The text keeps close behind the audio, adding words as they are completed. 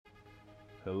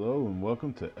Hello and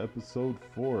welcome to episode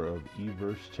 4 of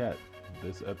Everse Chat.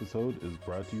 This episode is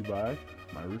brought to you by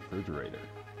my refrigerator.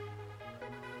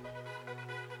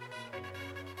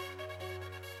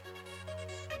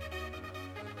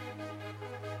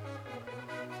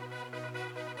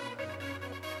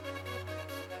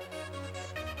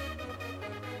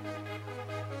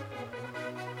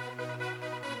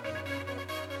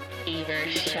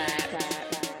 Everse Chat.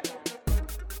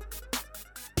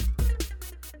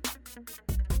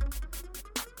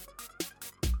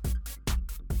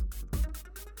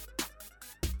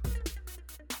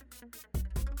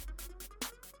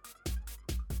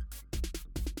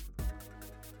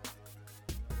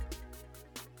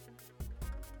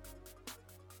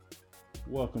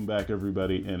 Welcome back,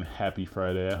 everybody, and happy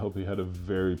Friday. I hope you had a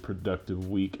very productive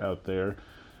week out there.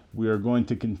 We are going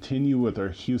to continue with our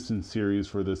Houston series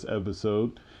for this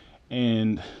episode,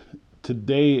 and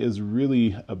today is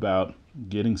really about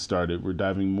getting started. We're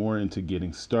diving more into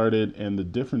getting started and the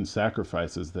different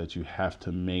sacrifices that you have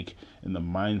to make and the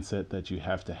mindset that you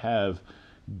have to have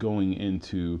going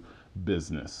into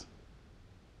business.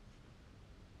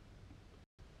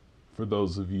 For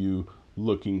those of you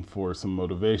looking for some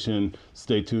motivation,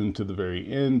 stay tuned to the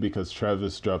very end because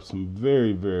Travis dropped some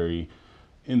very, very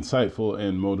insightful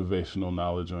and motivational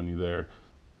knowledge on you there.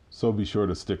 So be sure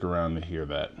to stick around to hear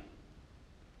that.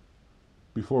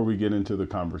 Before we get into the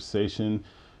conversation,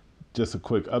 just a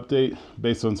quick update.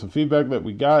 Based on some feedback that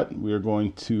we got, we are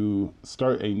going to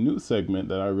start a new segment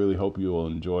that I really hope you will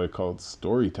enjoy called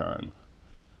Story Time.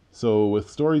 So with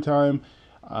Story Time,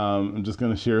 I'm just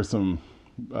going to share some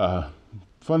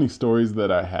funny stories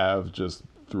that I have just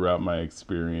throughout my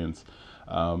experience.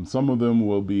 Some of them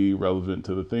will be relevant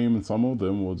to the theme, and some of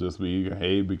them will just be,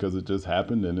 hey, because it just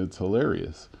happened and it's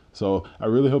hilarious. So I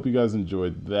really hope you guys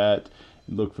enjoyed that.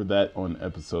 Look for that on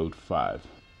episode 5.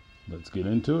 Let's get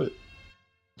into it.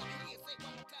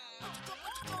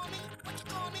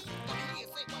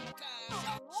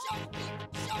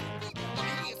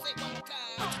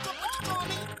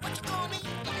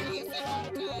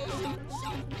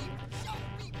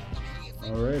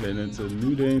 All right, and it's a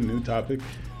new day, new topic.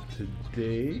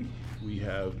 Today we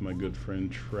have my good friend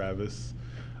Travis.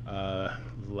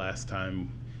 Last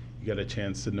time you got a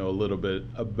chance to know a little bit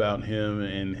about him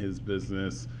and his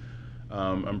business.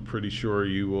 I'm pretty sure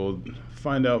you will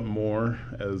find out more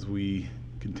as we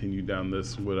continue down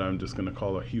this, what I'm just going to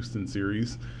call a Houston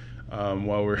series.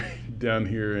 While we're down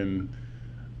here in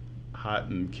hot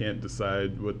and can't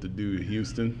decide what to do in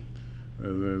Houston.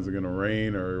 Is it going to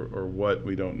rain or what?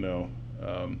 We don't know.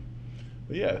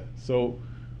 But yeah, so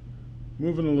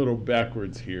moving a little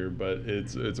backwards here, but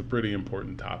it's a pretty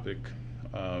important topic,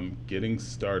 getting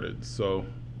started. So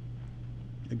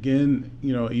again,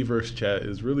 Everse Chat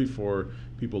is really for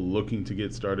people looking to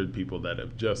get started, people that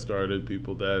have just started,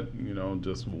 people that,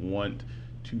 just want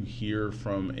to hear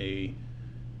from a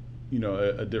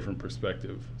different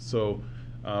perspective. So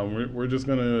we're just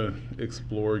going to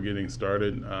explore getting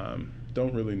started.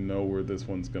 Don't really know where this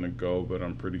one's going to go, but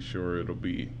I'm pretty sure it'll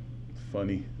be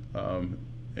funny.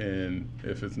 And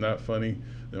if it's not funny,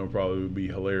 then it'll probably be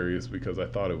hilarious because I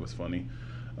thought it was funny.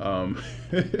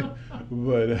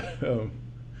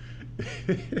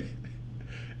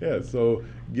 Yeah, so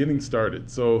getting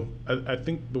started. So I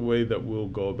think the way that we'll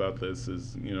go about this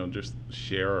is, just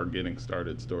share our getting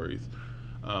started stories.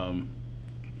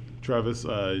 Travis,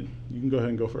 you can go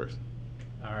ahead and go first.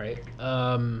 All right.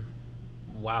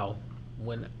 Wow.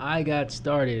 When I got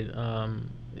started,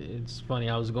 it's funny.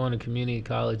 I was going to community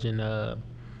college in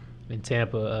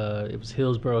Tampa. It was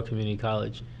Hillsborough Community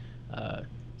College.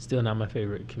 Still not my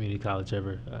favorite community college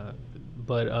ever.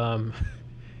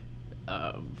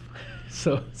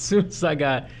 So as soon as I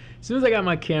got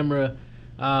my camera,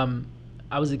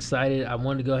 I was excited. I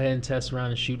wanted to go ahead and test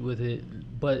around and shoot with it.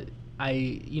 But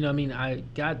I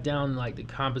got down like the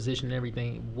composition and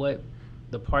everything.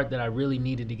 The part that I really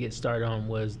needed to get started on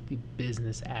was the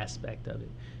business aspect of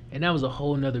it. And that was a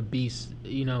whole nother beast,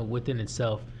 within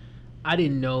itself. I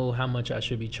didn't know how much I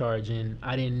should be charging.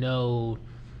 I didn't know,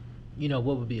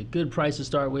 what would be a good price to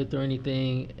start with or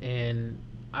anything. And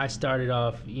I started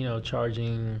off,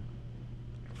 charging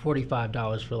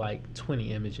 $45 for like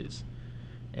 20 images.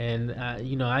 And,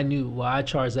 I knew, I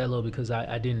charged that low because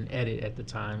I didn't edit at the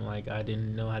time. Like, I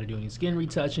didn't know how to do any skin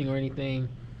retouching or anything.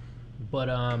 But,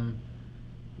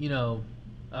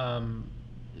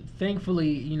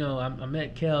 thankfully, I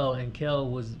met Kel, and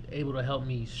Kel was able to help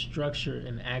me structure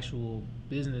an actual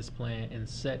business plan and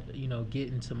get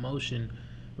into motion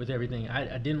with everything.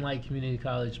 I didn't like community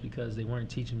college because they weren't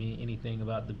teaching me anything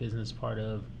about the business part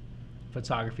of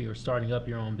photography or starting up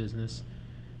your own business.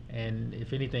 And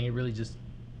if anything, it really just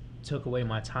took away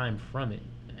my time from it.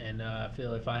 And I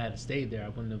feel if I had stayed there, I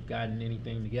wouldn't have gotten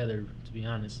anything together, to be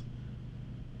honest.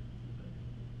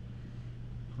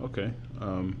 Okay.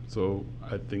 So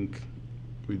I think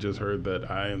we just heard that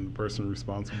I am the person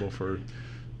responsible for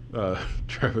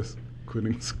Travis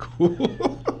quitting school.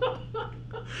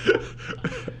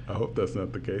 I hope that's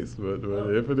not the case, but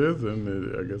if it is,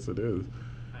 then I guess it is.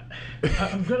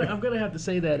 I'm gonna have to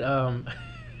say that.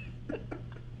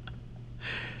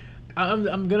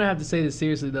 I'm gonna have to say this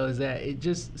seriously though. Is that it?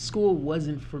 Just school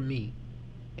wasn't for me,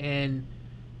 and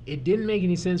it didn't make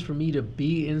any sense for me to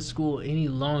be in school any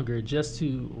longer just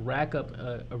to rack up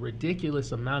a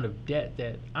ridiculous amount of debt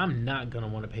that I'm not gonna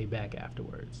want to pay back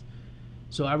afterwards.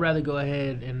 So I'd rather go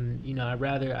ahead and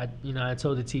I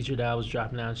told the teacher that I was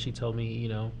dropping out. And she told me,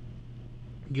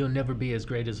 you'll never be as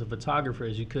great as a photographer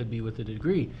as you could be with a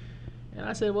degree. And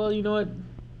I said, well, you know what?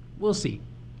 We'll see.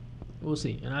 We'll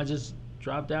see. And I just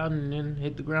dropped out and then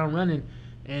hit the ground running.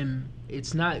 And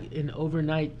it's not an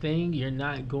overnight thing. You're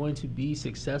not going to be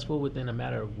successful within a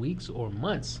matter of weeks or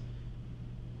months.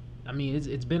 I mean,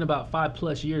 it's been about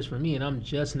 5+ years for me, and I'm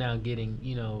just now getting,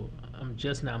 I'm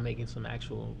just now making some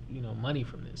actual, money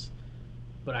from this.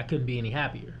 But I couldn't be any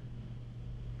happier.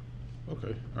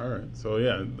 Okay, all right. So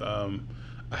yeah,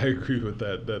 I agree with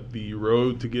that. That the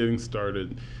road to getting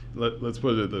started. Let's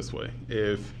put it this way: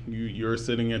 if you're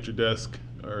sitting at your desk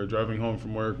or driving home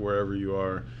from work, wherever you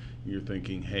are, you're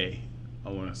thinking, "Hey, I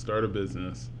want to start a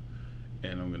business,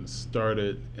 and I'm going to start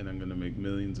it, and I'm going to make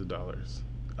millions of dollars."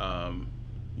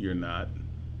 You're not,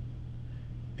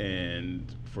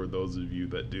 and for those of you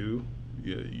that do,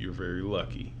 you're very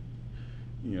lucky.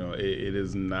 It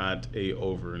is not a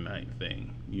overnight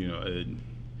thing.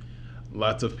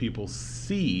 Lots of people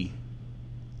see,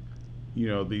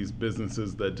 these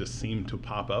businesses that just seem to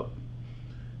pop up,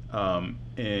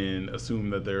 and assume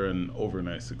that they're an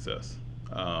overnight success.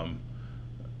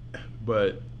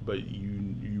 But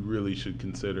you really should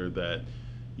consider that,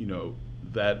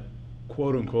 that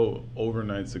quote unquote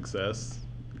overnight success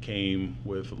came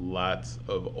with lots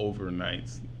of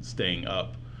overnights staying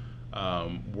up,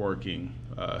 working.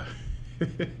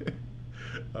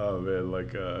 Oh man,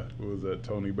 like what was that?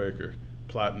 Tony Baker,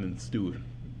 plotting and stewing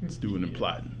and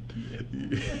plotting.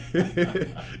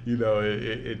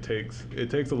 It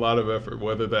takes a lot of effort,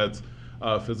 whether that's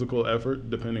physical effort,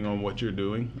 depending on what you're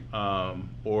doing,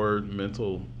 or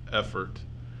mental effort,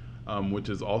 which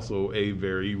is also a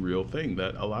very real thing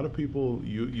that a lot of people,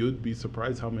 you'd be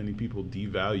surprised how many people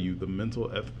devalue the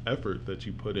mental effort that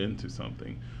you put into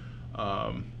something.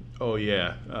 What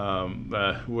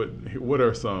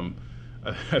are some?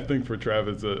 I think for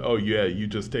Travis, you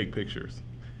just take pictures.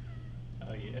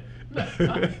 Oh yeah.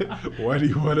 Why do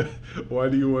you want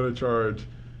to charge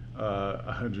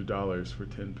 $100 for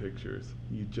 10 pictures?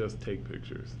 You just take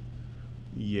pictures.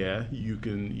 Yeah, you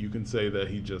can say that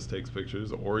he just takes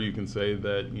pictures, or you can say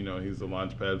that he's the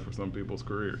launch pad for some people's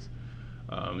careers.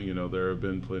 There have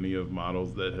been plenty of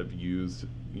models that have used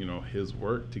his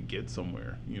work to get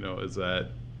somewhere. Is that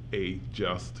a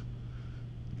just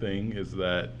thing? Is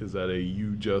that a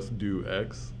you just do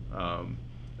X?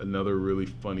 Another really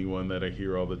funny one that I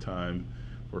hear all the time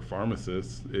for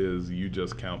pharmacists is you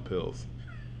just count pills.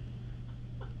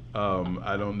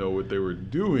 I don't know what they were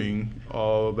doing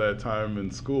all that time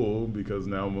in school, because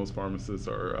now most pharmacists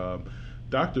are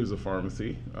doctors of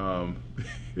pharmacy.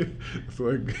 It's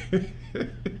like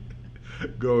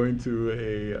going to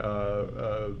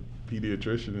a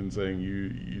pediatrician and saying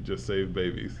you just save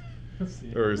babies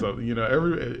or something.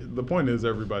 The point is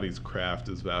everybody's craft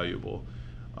is valuable,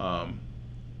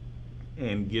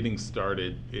 and getting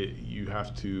started, you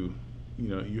have to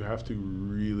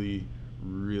really,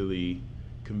 really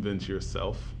convince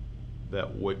yourself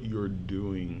that what you're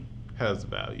doing has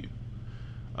value,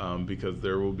 because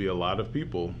there will be a lot of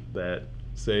people that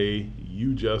say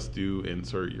you just do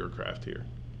insert your craft here,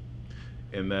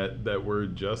 and that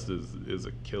word just is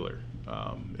a killer.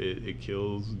 It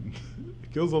kills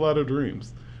it kills a lot of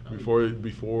dreams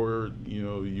before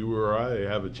you or I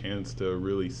have a chance to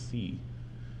really see.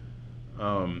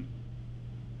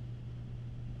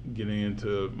 Getting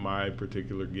into my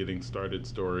particular getting started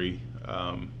story,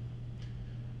 that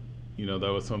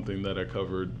was something that I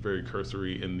covered very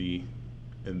cursory in the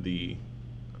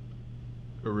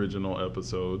original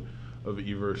episode of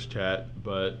Everse Chat.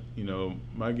 But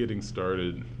my getting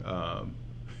started, I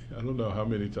don't know how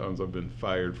many times I've been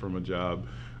fired from a job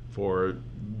for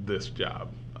this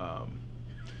job.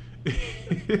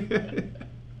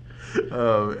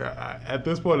 At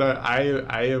this point,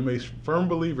 I am a firm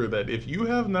believer that if you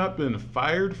have not been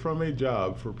fired from a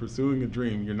job for pursuing a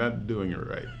dream, you're not doing it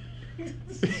right.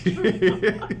 That's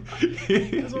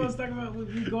what I was talking about with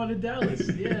me going to Dallas.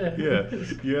 Yeah.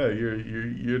 Yeah.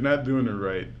 You're not doing it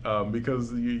right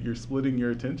because you're splitting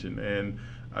your attention. And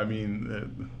I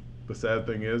mean, the sad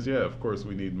thing is, yeah, of course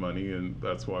we need money, and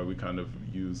that's why we kind of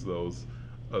use those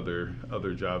other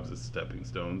jobs as stepping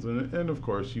stones. And of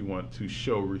course you want to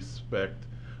show respect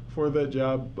for that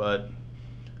job, but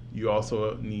you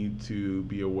also need to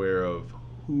be aware of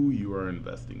who you are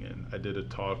investing in. I did a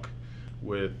talk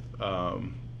with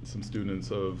some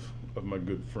students of my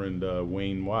good friend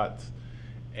Wayne Watts,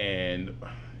 and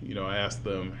I asked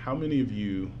them, how many of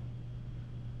you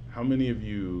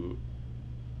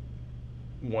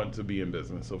want to be in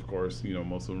business? Of course,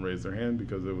 most of them raised their hand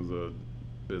because it was a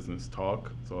business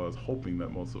talk, so I was hoping that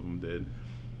most of them did.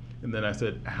 And then I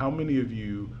said, how many of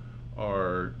you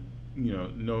are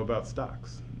know about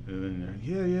stocks? And then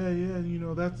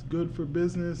yeah, that's good for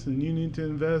business, and you need to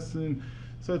invest in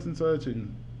such and such,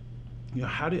 and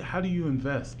how do you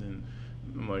invest? And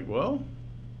I'm like, well,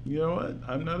 you know what?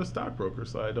 I'm not a stockbroker,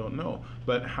 so I don't know.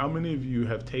 But how many of you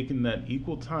have taken that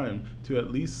equal time to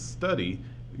at least study,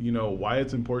 why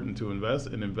it's important to invest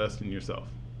and invest in yourself?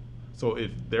 So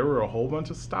if there were a whole bunch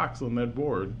of stocks on that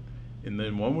board, and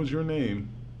then one was your name,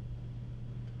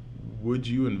 would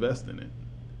you invest in it?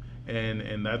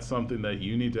 And that's something that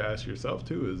you need to ask yourself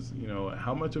too, is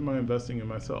how much am I investing in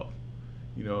myself?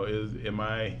 Am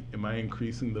I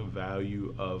increasing the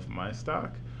value of my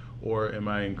stock, or am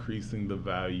I increasing the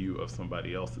value of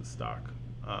somebody else's stock?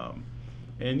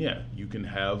 And yeah, you can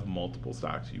have multiple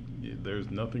stocks.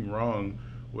 There's nothing wrong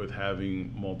with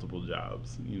having multiple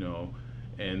jobs,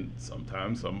 and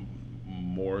sometimes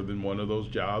more than one of those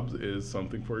jobs is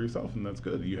something for yourself, and that's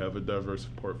good. You have a diverse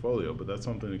portfolio, but that's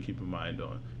something to keep in mind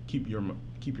on, keep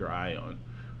your eye on,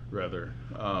 rather.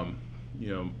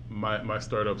 My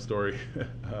startup story.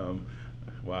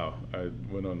 Wow, I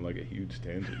went on like a huge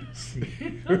tangent.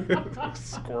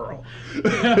 Squirrel.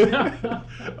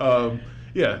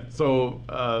 Yeah. So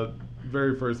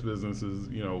very first business is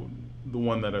the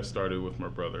one that I started with my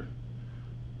brother,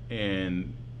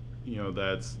 and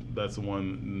that's the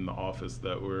one in the office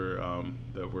that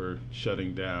we're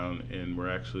shutting down, and we're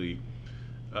actually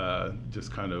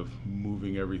just kind of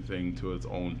moving everything to its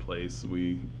own place.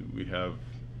 We have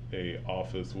a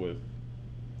office with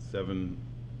 7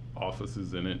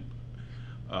 offices in it,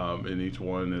 and each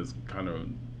one is kind of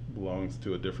belongs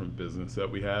to a different business that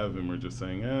we have, and we're just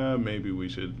saying, maybe we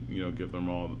should give them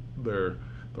all their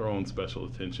own special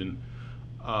attention.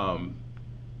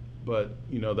 But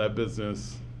that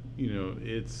business,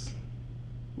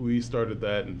 we started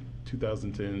that in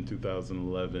 2010,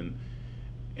 2011,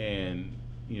 and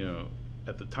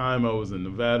at the time I was in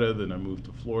Nevada, then I moved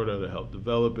to Florida to help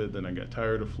develop it, then I got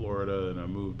tired of Florida and I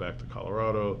moved back to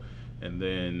Colorado, and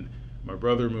then my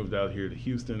brother moved out here to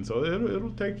Houston, so it'll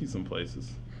take you some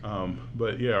places.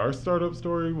 But yeah, our startup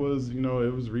story was, it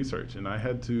was research, and I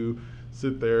had to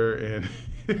sit there and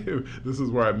this is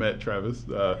where I met Travis.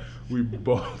 We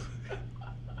both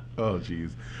oh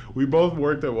geez, we both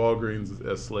worked at Walgreens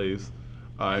as slaves.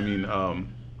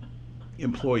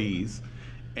 Employees,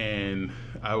 and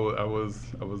I was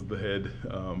the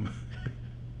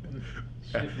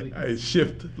head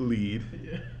shift lead.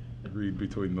 Yeah. Read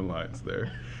between the lines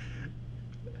there.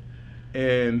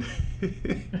 And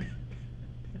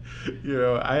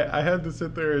I had to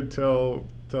sit there and tell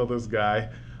this guy,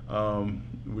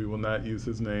 we will not use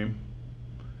his name.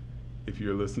 If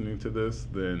you're listening to this,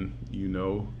 then you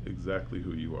know exactly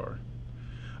who you are.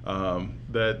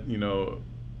 That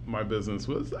my business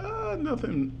was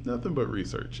nothing but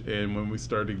research. And when we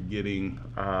started getting,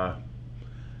 how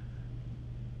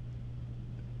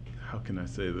can I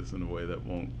say this in a way that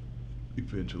won't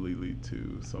eventually lead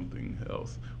to something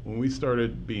else? When we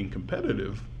started being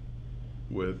competitive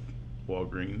with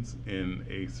Walgreens in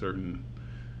a certain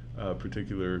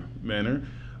particular manner,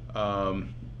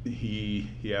 he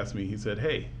asked me, he said,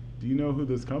 hey, do you know who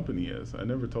this company is? I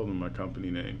never told him my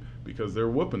company name because they're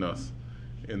whooping us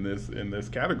in this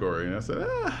category. And I said,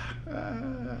 I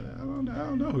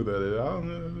don't know who that is. I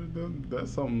don't know.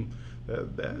 That's something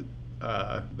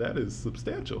that is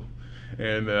substantial.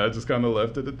 And I just kind of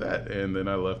left it at that. And then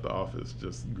I left the office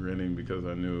just grinning because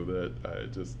I knew that I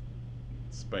just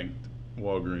spanked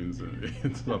Walgreens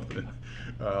and something.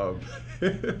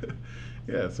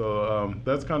 Yeah, so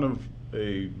that's kind of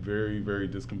a very, very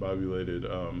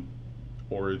discombobulated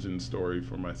origin story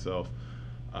for myself.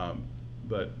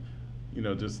 But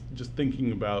just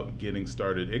thinking about getting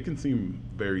started, it can seem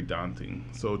very daunting.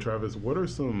 So Travis, what are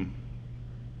some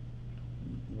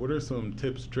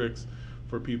tips, tricks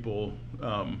for people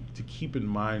to keep in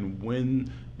mind when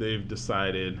they've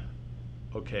decided,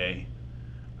 okay,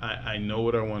 I know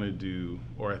what I want to do,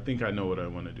 or I think I know what I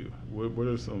want to do.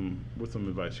 What's some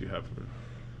advice you have for?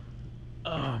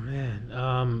 Oh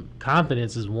man,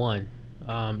 confidence is one.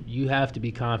 You have to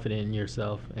be confident in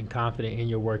yourself and confident in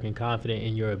your work and confident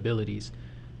in your abilities.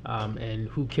 And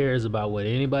who cares about what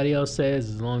anybody else says,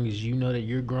 as long as you know that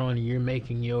you're growing and you're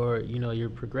making your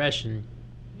progression.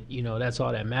 That's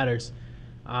all that matters.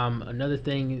 Another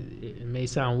thing, it may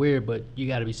sound weird, but you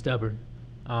got to be stubborn.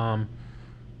 Um,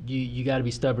 you got to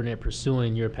be stubborn at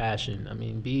pursuing your passion. I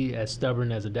mean, be as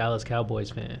stubborn as a Dallas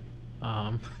Cowboys fan.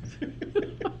 Um,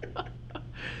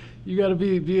 you got to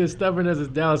be as stubborn as a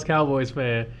Dallas Cowboys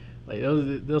fan. Like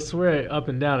they'll swear up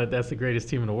and down that that's the greatest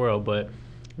team in the world, but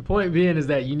the point being is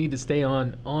that you need to stay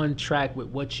on track with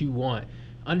what you want.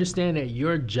 Understand that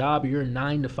your job, your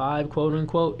 9 to 5, quote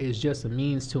unquote, is just a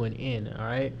means to an end. All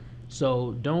right.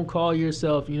 So don't call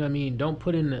yourself, don't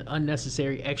put in the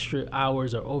unnecessary extra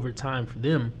hours or overtime for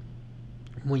them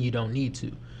when you don't need to.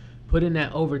 Put in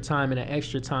that overtime and that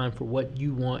extra time for what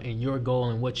you want and your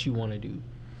goal and what you want to do.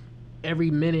 Every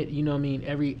minute,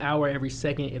 every hour, every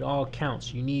second, it all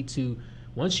counts. You need to,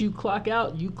 once you clock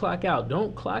out, you clock out.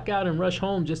 Don't clock out and rush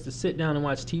home just to sit down and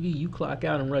watch TV. You clock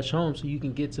out and rush home so you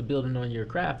can get to building on your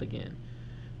craft again.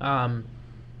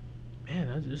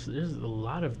 There's a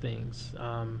lot of things.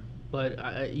 But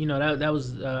that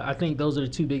was I think those are the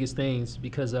two biggest things,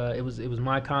 because it was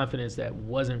my confidence that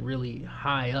wasn't really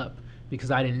high up, because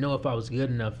I didn't know if I was good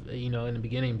enough in the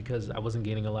beginning, because I wasn't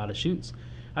getting a lot of shoots.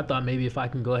 I thought maybe if I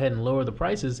can go ahead and lower the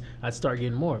prices, I'd start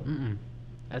getting more.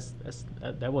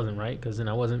 That wasn't right, because then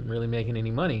I wasn't really making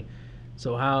any money.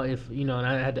 So how, if and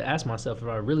I had to ask myself, if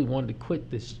I really wanted to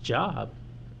quit this job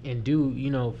and do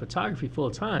photography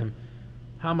full time,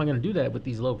 how am I going to do that with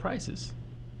these low prices?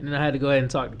 And then I had to go ahead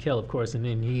and talk to Kel, of course, and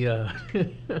then he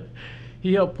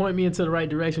he helped point me into the right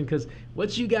direction, because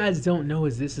what you guys don't know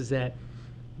is that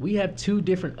we have two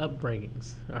different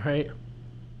upbringings. All right,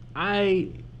 I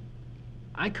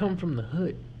come from the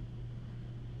hood.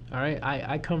 All right,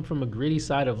 I come from a gritty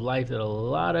side of life that a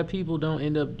lot of people don't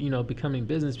end up becoming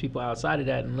business people outside of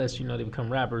that, unless they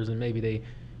become rappers and maybe they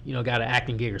got an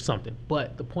acting gig or something.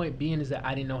 But the point being is that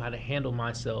I didn't know how to handle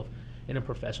myself in a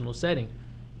professional setting.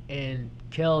 And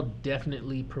Kel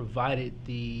definitely provided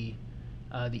the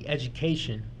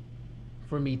education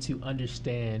for me to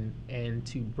understand and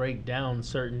to break down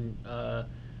certain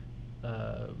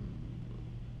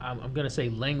I'm gonna say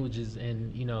languages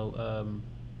and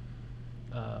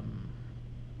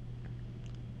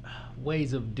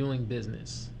ways of doing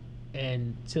business.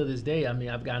 And till this day, I mean,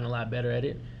 I've gotten a lot better at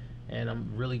it, and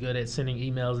I'm really good at sending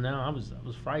emails now. I was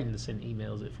frightened to send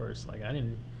emails at first. Like I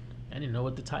didn't know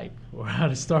what to type or how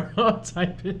to start off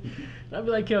typing. I'd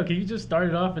be like, Kel, can you just start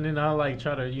it off, and then I'll like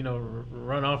try to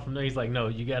run off from there. He's like, no,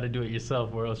 you got to do it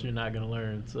yourself, or else you're not gonna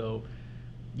learn. So,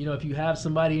 if you have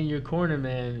somebody in your corner,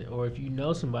 man, or if you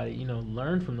know somebody,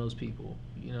 learn from those people.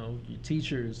 Your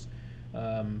teachers.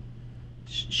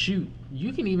 Shoot,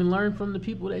 you can even learn from the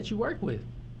people that you work with.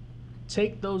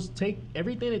 Take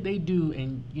everything that they do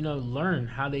and learn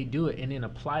how they do it, and then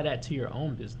apply that to your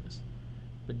own business.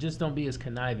 But just don't be as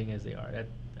conniving as they are.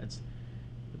 That's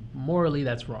morally,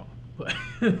 that's wrong. But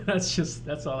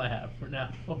that's all I have for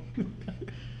now.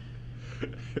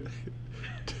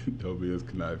 Don't be as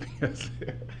conniving as they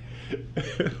are.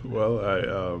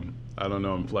 Well, I don't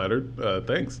know. I'm flattered.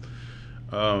 Thanks.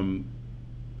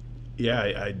 Yeah,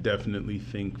 I definitely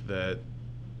think that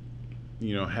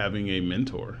having a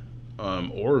mentor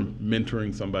or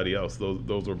mentoring somebody else,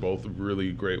 those are both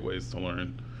really great ways to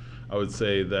learn. I would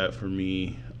say that for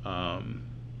me, a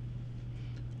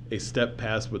step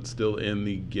past but still in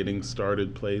the getting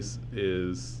started place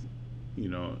is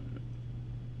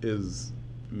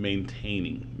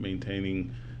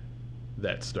maintaining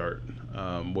that start.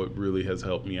 What really has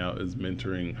helped me out is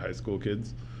mentoring high school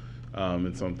kids.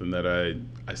 It's something that I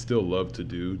still love to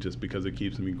do, just because it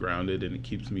keeps me grounded and it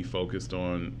keeps me focused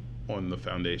on the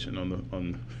foundation, on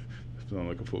I sound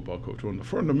like a football coach, on the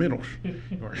fundamentals.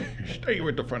 Or stay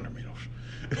with the fundamentals.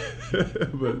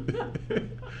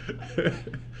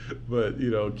 but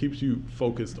keeps you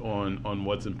focused on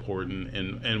what's important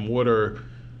and what are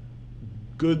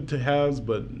good to haves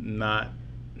but not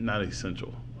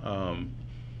essential.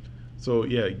 So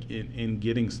yeah, in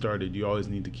getting started, you always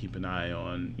need to keep an eye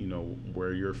on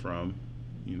where you're from,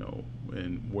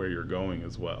 and where you're going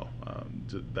as well.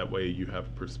 That way you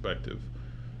have perspective.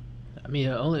 I mean,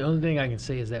 the only thing I can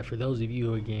say is that for those of you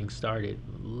who are getting started,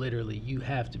 literally, you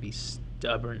have to be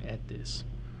stubborn at this.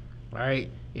 All right?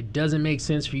 It doesn't make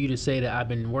sense for you to say that I've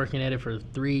been working at it for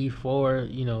 3, 4,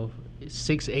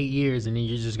 6, 8 years, and then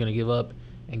you're just going to give up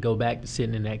and go back to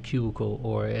sitting in that cubicle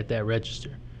or at that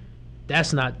register.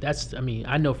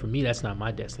 I know for me, that's not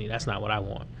my destiny. That's not what I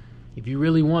want. If you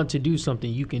really want to do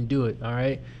something, you can do it. All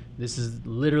right. This is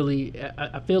literally,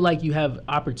 I feel like you have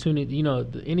opportunity.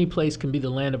 Any place can be the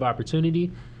land of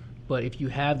opportunity. But if you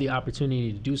have the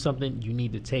opportunity to do something, you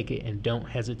need to take it and don't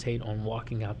hesitate on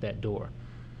walking out that door.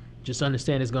 Just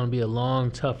understand it's going to be a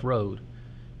long, tough road.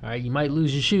 All right. You might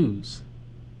lose your shoes,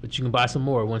 but you can buy some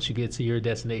more once you get to your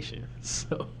destination.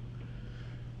 So.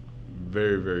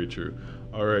 Very, very true.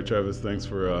 All right, Travis, thanks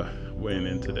for weighing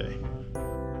in today.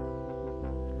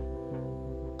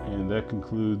 And that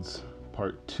concludes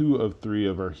part 2 of 3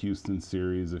 of our Houston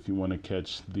series. If you want to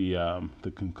catch the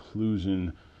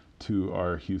conclusion to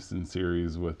our Houston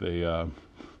series with a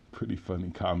pretty funny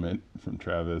comment from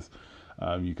Travis,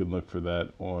 you can look for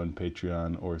that on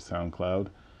Patreon or SoundCloud.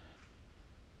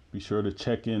 Be sure to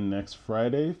check in next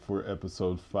Friday for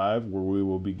episode 5, where we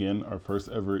will begin our first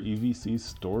ever EVC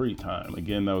story time.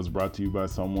 Again, that was brought to you by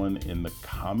someone in the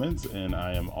comments, and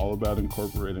I am all about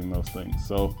incorporating those things.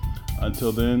 So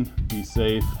until then, be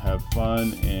safe, have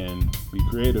fun, and be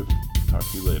creative. Talk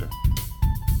to you later.